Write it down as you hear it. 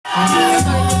Alright,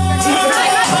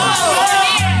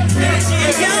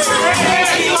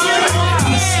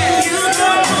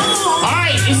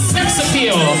 it's sex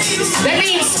appeal. That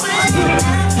means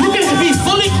you can be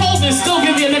fully clothed and still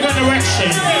give your nigga an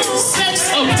erection.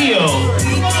 Sex appeal.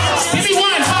 Give me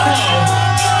one, Pablo.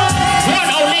 1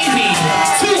 Old Navy.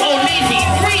 2 Old Navy.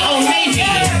 3 Old Navy.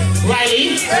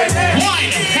 Riley. 1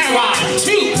 Paragon.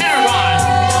 2 Paragon.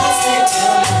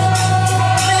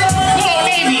 4 Old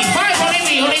Navy. 5 Old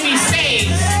Navy. Old Navy stays.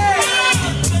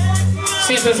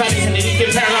 Since I need to give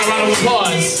Paragon a round of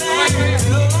applause.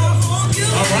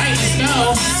 Alright, let's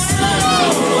go.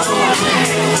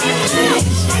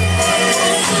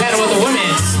 Battle of the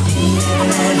women.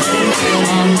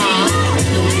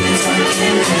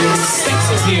 Sex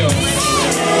appeal.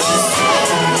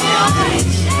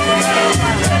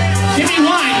 Give me 1.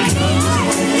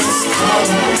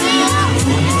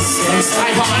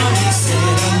 Hi, Vaughn.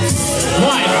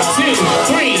 1, 2,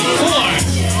 3, 4,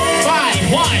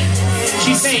 5, 1.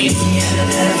 She says.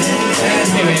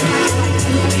 Hey, baby.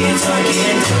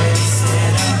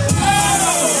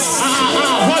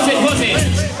 Was it?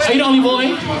 Are you the only boy?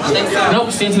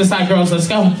 Nope, stand to the side, girls. Let's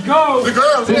go. Go! The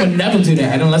girls! We would never do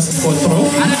that unless it's for a throw.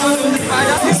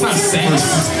 It's not sex.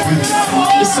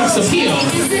 It's sex appeal.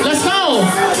 Let's go!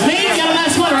 Me, got the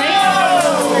last one, right?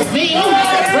 Me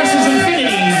versus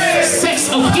Infinity. Sex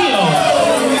appeal.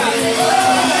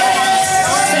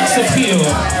 Sex appeal.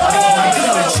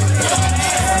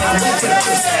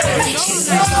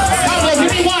 Pablo,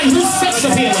 give me 1. Who's sex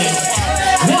appealing?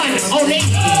 1 Old Navy.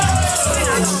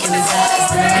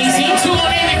 Easy. 2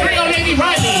 Old Navy. 3 Old Navy.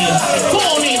 Riley. 4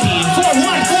 Old Navy. 4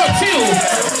 1. 4 2.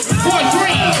 4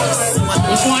 3.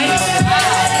 Which one?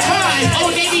 5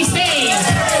 Old Navy stays.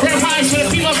 Grand prize for the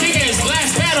female figures.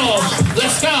 Last battle.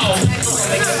 Let's go.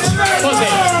 Pause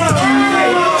it.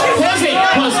 Pause it.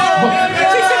 Pause it.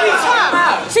 She should be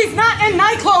trapped. She's not in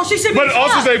night clothes. She should be trapped. But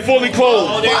also say fully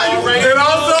clothed. And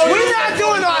also, we're not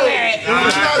doing all that.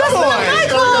 That's night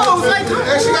clothes.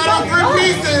 And she got on 3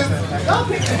 pieces.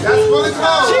 That's fully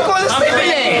clothed. She gonna sleep in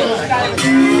there.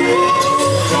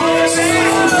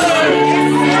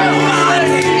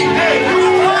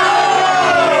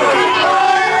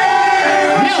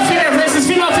 Male figure versus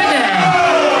female figure.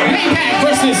 Maypack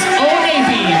versus Old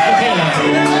Navy. Michaela.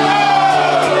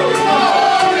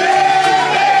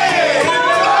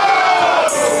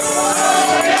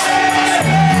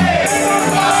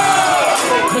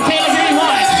 Michaela, give me 1.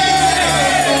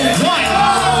 1.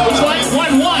 Which one?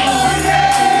 1 1.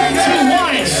 2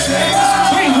 1.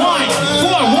 3 1.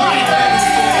 4 1.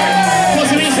 What's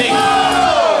the music?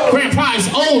 Grand prize,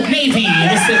 Old Navy.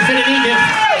 It's Infinity.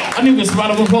 I need this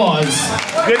round of applause.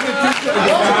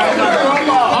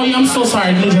 Oh yeah, I'm so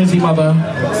sorry, New Jersey mother.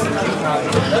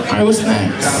 Alright, what's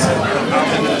next?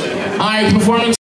 Alright, performance.